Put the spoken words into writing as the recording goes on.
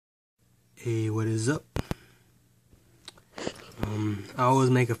Hey, what is up? I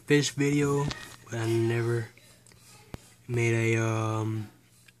always make a fish video, but I never made a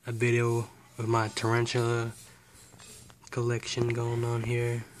video of my tarantula collection going on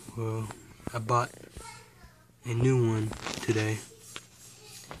here. Well, I bought a new one today.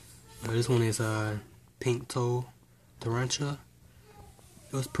 This one is a pink toe tarantula.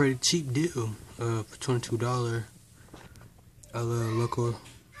 It was a pretty cheap deal for $22. A local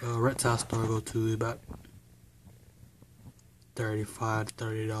reptile store I go to about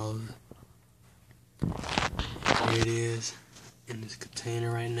 $30. Here it is in this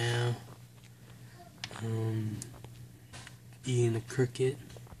container right now. Eating a cricket.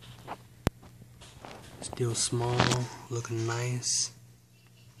 Still small, looking nice.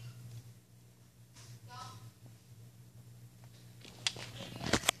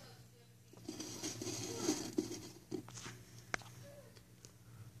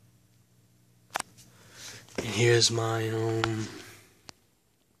 And here's my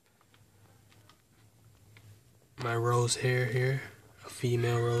my rose hair here, a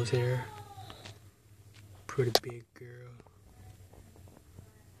female rose hair, pretty big girl.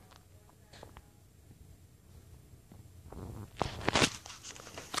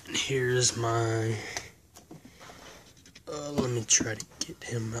 And here's my, let me try to get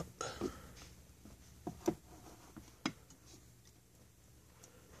him up.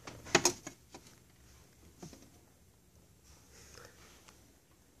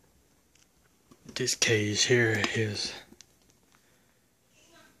 This cage here is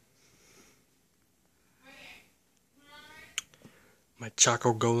my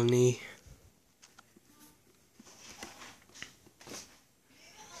Choco Golani.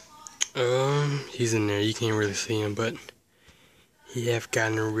 He's in there. You can't really see him, but he have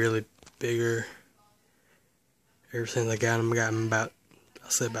gotten really bigger ever since I got him. About, I'll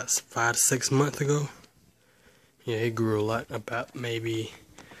say about 5 to 6 months ago. Yeah, he grew a lot, about maybe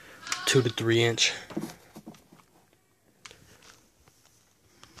 2 to 3 inch.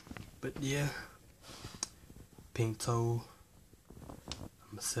 But yeah, pink toe.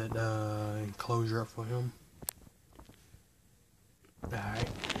 I'm gonna set enclosure up for him. Alright,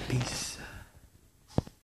 peace.